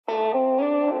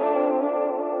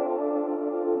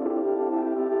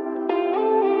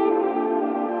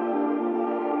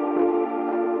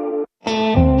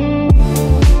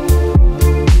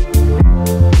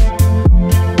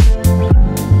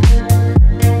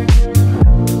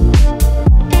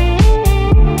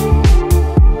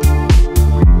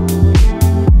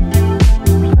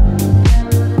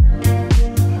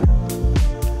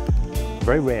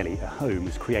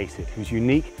was created, whose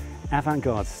unique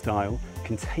avant-garde style,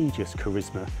 contagious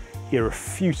charisma,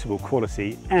 irrefutable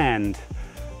quality, and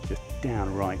just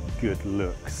downright good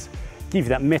looks give you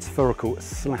that metaphorical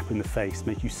slap in the face,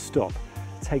 make you stop,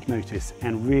 take notice,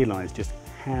 and realise just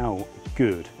how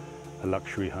good a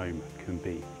luxury home can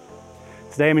be.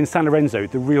 Today I'm in San Lorenzo,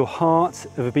 the real heart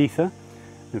of Ibiza,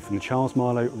 and from the Charles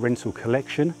Marlowe rental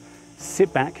collection,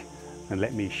 sit back and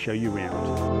let me show you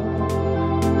around.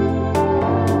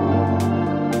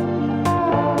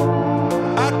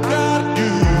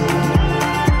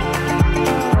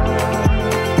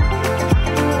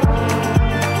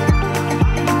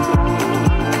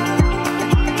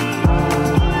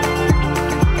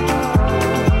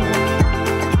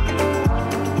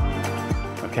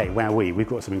 Okay, wowee, we've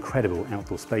got some incredible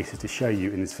outdoor spaces to show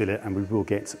you in this villa, and we will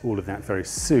get all of that very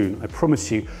soon, I promise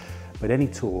you. But any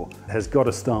tour has got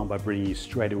to start by bringing you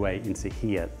straight away into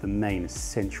here, the main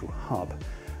central hub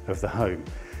of the home.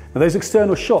 Now, those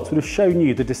external shots would have shown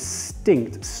you the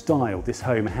distinct style this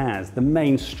home has. The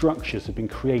main structures have been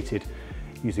created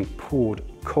using poured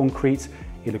concrete.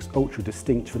 It looks ultra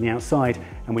distinct from the outside,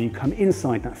 and when you come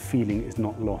inside, that feeling is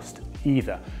not lost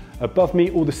either. Above me,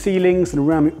 all the ceilings, and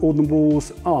around me, all the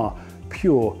walls are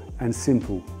pure and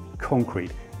simple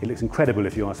concrete. It looks incredible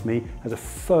if you ask me. It has a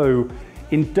faux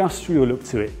industrial look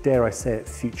to it, dare I say it,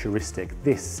 futuristic.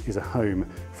 This is a home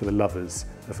for the lovers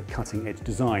of a cutting-edge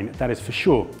design, that is for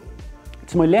sure.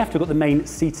 To my left, I've got the main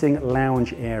seating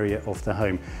lounge area of the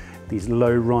home. These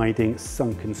low-riding,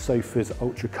 sunken sofas,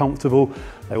 ultra comfortable.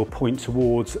 They will point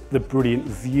towards the brilliant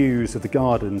views of the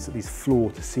gardens that these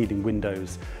floor-to-ceiling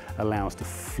windows allow us to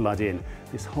flood in.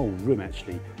 This whole room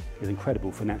actually is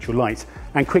incredible for natural light.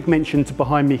 And quick mention to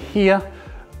behind me here,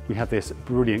 we have this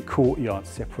brilliant courtyard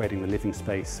separating the living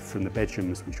space from the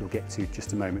bedrooms, which we'll get to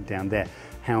just a moment down there,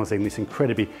 housing this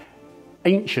incredibly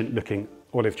ancient-looking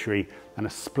olive tree and a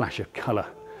splash of colour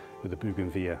with the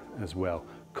bougainvillea as well.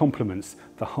 Complements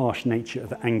the harsh nature of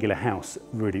the angular house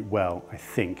really well, I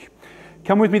think.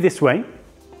 Come with me this way.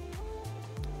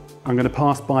 I'm going to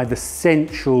pass by the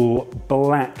central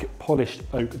black polished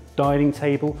oak dining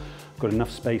table. I've got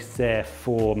enough space there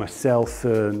for myself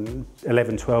and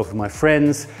 11, 12 of my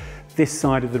friends. This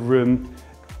side of the room,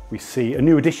 we see a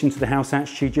new addition to the house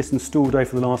actually, just installed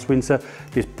over the last winter,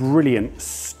 this brilliant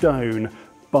stone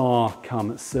bar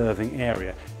come serving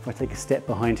area. If I take a step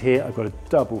behind here, I've got a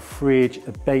double fridge,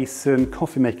 a basin,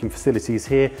 coffee making facilities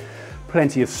here,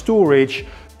 plenty of storage,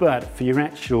 but for your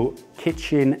actual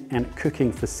kitchen and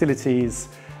cooking facilities,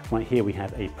 right here we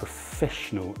have a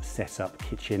professional setup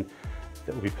kitchen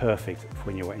that will be perfect for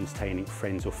when you're entertaining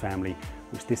friends or family,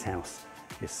 which this house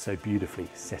is so beautifully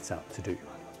set up to do.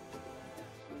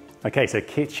 Okay, so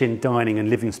kitchen, dining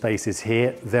and living spaces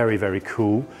here, very, very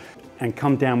cool. And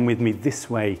come down with me this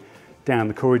way down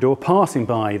the corridor, passing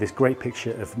by this great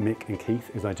picture of Mick and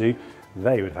Keith, as I do.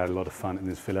 They would have had a lot of fun in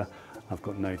this villa, I've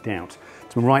got no doubt.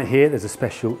 To my right here, there's a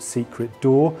special secret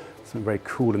door, something very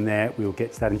cool in there. We'll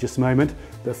get to that in just a moment.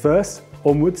 But first,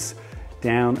 onwards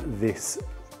down this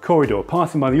corridor,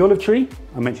 passing by the olive tree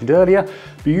I mentioned earlier,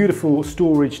 beautiful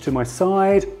storage to my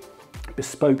side,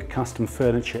 bespoke custom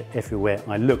furniture everywhere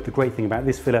I look. The great thing about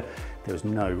this villa, there is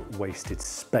no wasted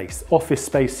space. Office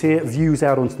space here, views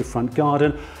out onto the front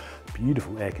garden,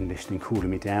 beautiful air conditioning cooling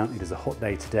me down. It is a hot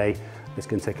day today. Let's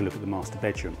go and take a look at the master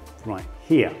bedroom right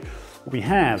here. What we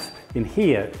have in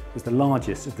here is the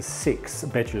largest of the 6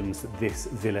 bedrooms that this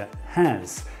villa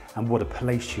has, and what a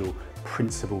palatial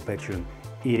principal bedroom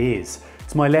it is.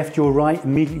 To my left, your right,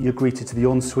 immediately you're greeted to the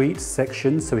ensuite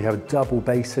section. So we have a double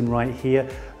basin right here,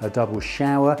 a double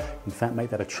shower. In fact, make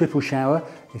that a triple shower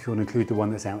if you want to include the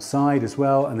one that's outside as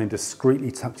well. And then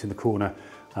discreetly tucked in the corner,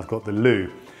 I've got the loo.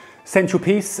 Central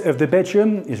piece of the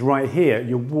bedroom is right here,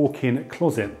 your walk-in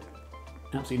closet.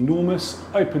 Absolutely enormous,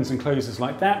 opens and closes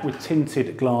like that with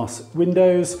tinted glass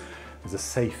windows. There's a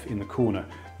safe in the corner,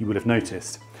 you will have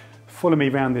noticed. Follow me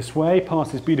around this way,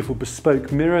 past this beautiful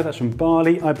bespoke mirror, that's from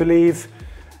Bali, I believe,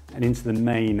 and into the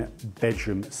main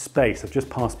bedroom space. I've just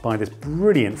passed by this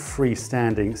brilliant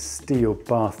freestanding steel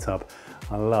bathtub.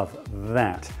 I love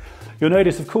that. You'll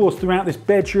notice, of course, throughout this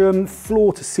bedroom,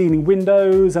 floor to ceiling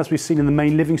windows, as we've seen in the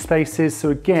main living spaces. So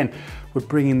again, we're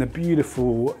bringing the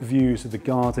beautiful views of the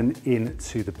garden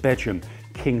into the bedroom.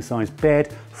 King size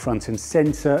bed, front and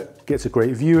center, gets a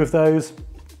great view of those.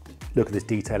 Look at this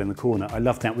detail in the corner. I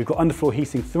love that. We've got underfloor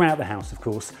heating throughout the house, of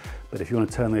course, but if you want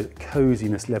to turn those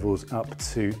coziness levels up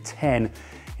to 10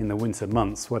 in the winter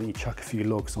months, why don't you chuck a few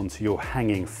logs onto your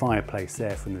hanging fireplace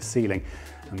there from the ceiling,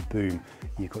 and boom,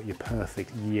 you've got your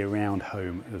perfect year-round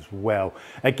home as well.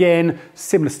 Again,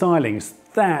 similar stylings,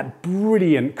 that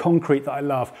brilliant concrete that I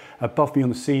love above me on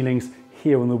the ceilings.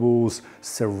 here on the walls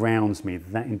surrounds me.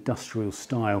 That industrial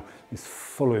style is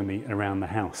following me around the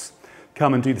house.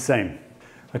 Come and do the same.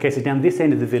 Okay, so down this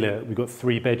end of the villa, we've got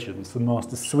 3 bedrooms. The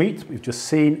master suite we've just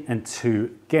seen, and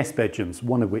 2 guest bedrooms,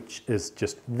 one of which is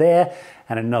just there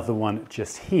and another one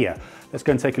just here. Let's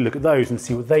go and take a look at those and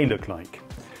see what they look like.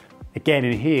 Again,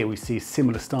 in here we see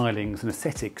similar stylings and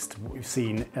aesthetics to what we've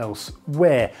seen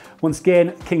elsewhere. Once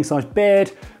again, king-size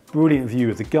bed, brilliant view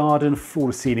of the garden,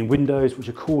 floor-to-ceiling windows, which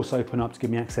of course open up to give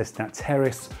me access to that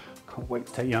terrace. Can't wait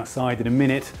to take you outside in a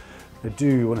minute. I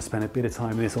do want to spend a bit of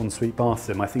time in this ensuite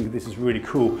bathroom. I think that this is really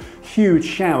cool. Huge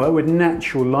shower with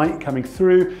natural light coming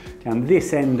through. Down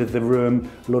this end of the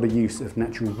room, a lot of use of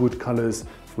natural wood colours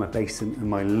for my basin and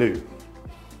my loo.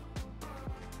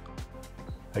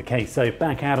 Okay, so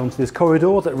back out onto this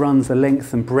corridor that runs the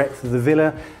length and breadth of the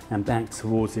villa and back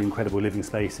towards the incredible living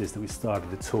spaces that we started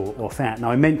the tour off at.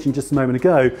 Now, I mentioned just a moment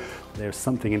ago there's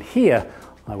something in here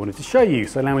I wanted to show you.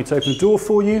 So allow me to open the door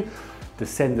for you,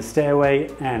 descend the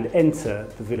stairway and enter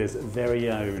the villa's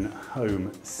very own home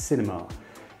cinema.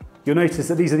 You'll notice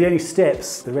that these are the only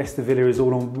steps. The rest of the villa is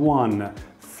all on one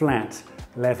flat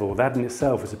level. That in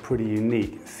itself is a pretty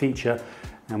unique feature.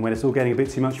 And when it's all getting a bit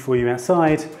too much for you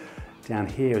outside, down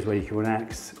here is where you can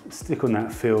relax, stick on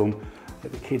that film,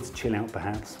 let the kids chill out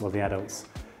perhaps, while the adults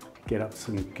get up to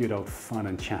some good old fun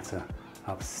and chatter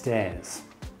upstairs.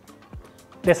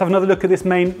 Let's have another look at this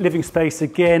main living space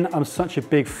again. I'm such a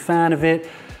big fan of it.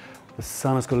 The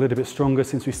sun has got a little bit stronger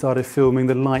since we started filming.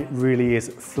 The light really is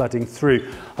flooding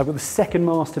through. I've got the second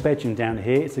master bedroom down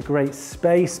here. It's a great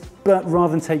space, but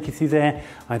rather than take you through there,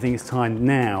 I think it's time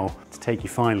now to take you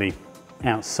finally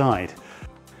outside.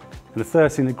 And the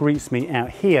first thing that greets me out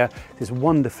here is this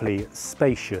wonderfully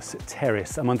spacious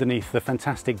terrace. I'm underneath the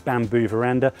fantastic bamboo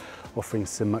veranda, offering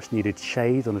some much needed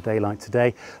shade on a day like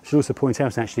today. I should also point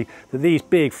out actually that these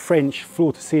big French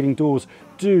floor-to-ceiling doors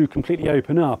do completely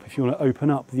open up. If you want to open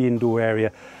up the indoor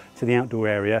area to the outdoor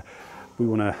area, we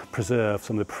want to preserve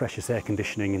some of the precious air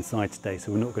conditioning inside today,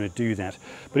 so we're not going to do that.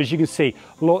 But as you can see,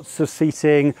 lots of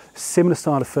seating, similar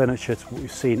style of furniture to what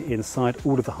we've seen inside,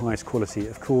 all of the highest quality.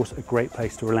 Of course, a great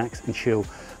place to relax and chill,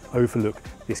 overlook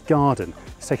this garden.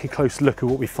 Let's take a close look at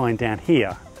what we find down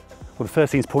here. Well, the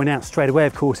first thing to point out straight away,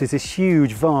 of course, is this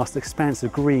huge, vast expanse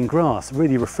of green grass,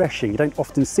 really refreshing. You don't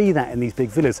often see that in these big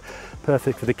villas.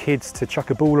 Perfect for the kids to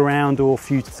chuck a ball around or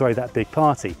for you to throw that big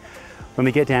party. When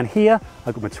we get down here,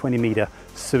 I've got my 20-metre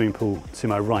swimming pool to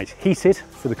my right, heated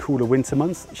for the cooler winter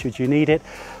months, should you need it.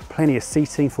 Plenty of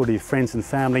seating for your friends and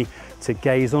family to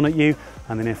gaze on at you.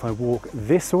 And then if I walk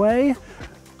this way,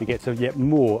 we get to yet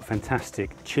more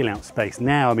fantastic chill out space.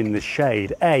 Now I'm in the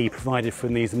shade, provided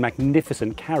from these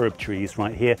magnificent carob trees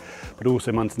right here, but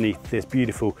also underneath this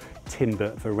beautiful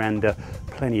timber veranda.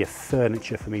 Plenty of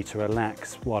furniture for me to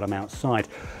relax while I'm outside.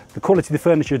 The quality of the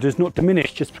furniture does not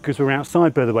diminish just because we're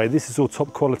outside, by the way. This is all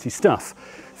top quality stuff.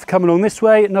 If you come along this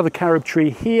way, another carob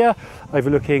tree here,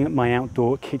 overlooking my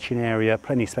outdoor kitchen area.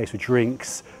 Plenty of space for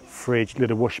drinks, fridge,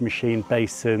 little washing machine,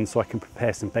 basin, so I can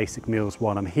prepare some basic meals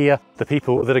while I'm here. The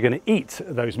people that are going to eat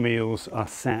those meals are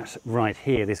sat right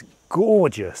here. This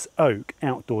gorgeous oak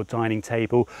outdoor dining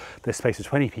table. There's space for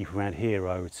 20 people around here,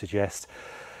 I would suggest.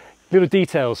 Little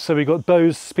details, so we've got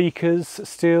Bose speakers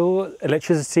still.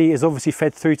 Electricity is obviously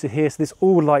fed through to here, so this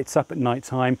all lights up at night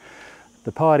time.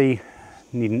 The party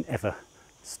needn't ever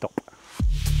stop.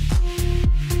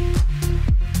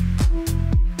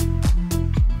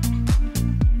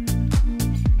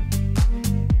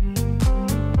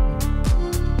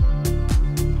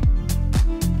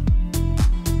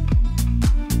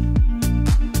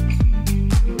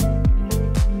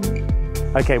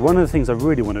 Okay, one of the things I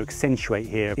really want to accentuate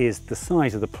here is the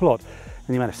size of the plot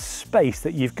and the amount of space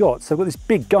that you've got. So I've got this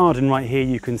big garden right here,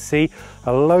 you can see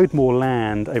a load more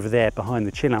land over there behind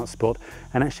the chill out spot,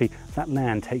 and actually that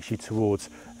land takes you towards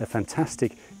a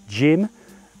fantastic gym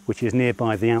which is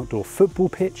nearby the outdoor football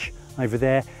pitch over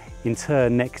there, in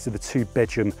turn next to the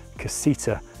 2-bedroom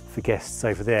casita for guests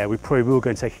over there. We probably will go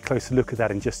and take a closer look at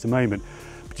that in just a moment.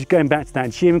 But just going back to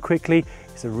that gym quickly,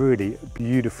 it's a really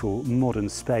beautiful modern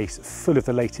space full of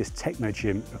the latest techno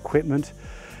gym equipment.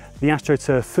 The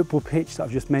AstroTurf football pitch that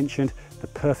I've just mentioned, the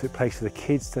perfect place for the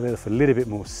kids to let off a little bit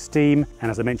more steam.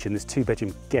 And as I mentioned, this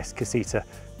 2-bedroom guest casita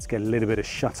to get a little bit of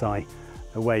shut-eye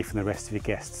away from the rest of your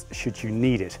guests should you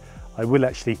need it. I will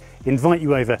actually invite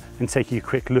you over and take you a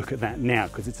quick look at that now,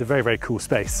 because it's a very, very cool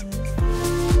space.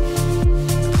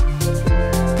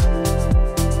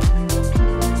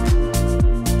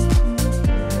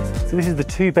 So this is the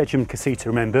 2-bedroom casita,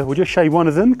 remember. We'll just show you one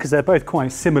of them because they're both quite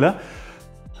similar.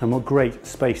 And what great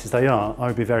spaces they are. I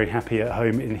would be very happy at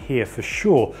home in here for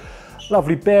sure.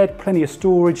 Lovely bed, plenty of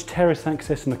storage, terrace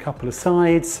access on a couple of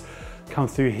sides. Come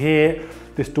through here.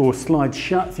 This door slides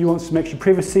shut if you want some extra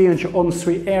privacy and your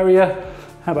ensuite area.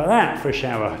 How about that for a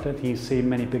shower? I don't think you see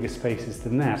many bigger spaces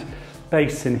than that.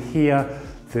 Basin here,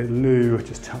 the loo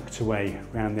just tucked away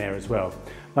around there as well.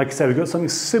 Like I said, we've got something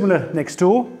similar next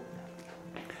door,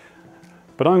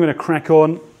 but I'm going to crack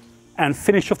on and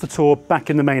finish off the tour back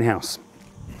in the main house.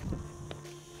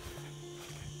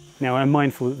 Now I'm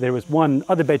mindful that there was one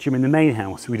other bedroom in the main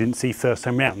house we didn't see first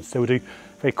time round, so we'll do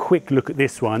a very quick look at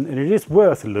this one, and it is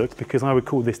worth a look because I would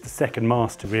call this the second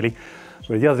master really.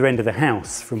 We're at the other end of the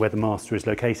house from where the master is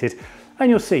located, and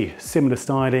you'll see similar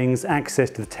stylings, access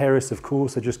to the terrace of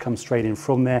course, so just come straight in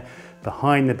from there.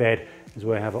 Behind the bed is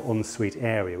where I have an ensuite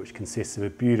area which consists of a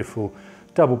beautiful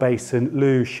double basin,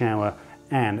 loo, shower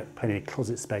and plenty of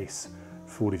closet space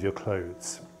for all of your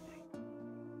clothes.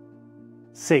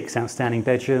 6 outstanding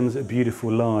bedrooms, a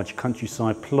beautiful large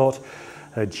countryside plot,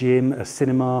 a gym, a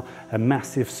cinema, a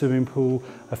massive swimming pool,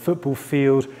 a football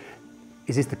field.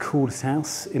 Is this the coolest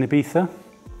house in Ibiza?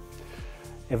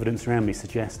 Evidence around me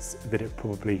suggests that it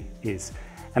probably is.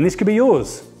 And this could be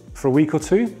yours for a week or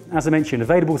two. As I mentioned,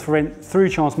 available for rent through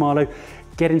Charles Marlowe.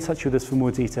 Get in touch with us for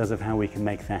more details of how we can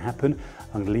make that happen.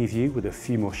 I'm going to leave you with a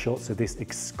few more shots of this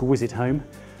exquisite home.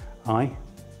 I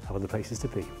have other places to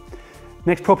be.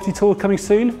 Next property tour coming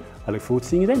soon. I look forward to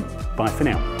seeing you then. Bye for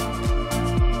now.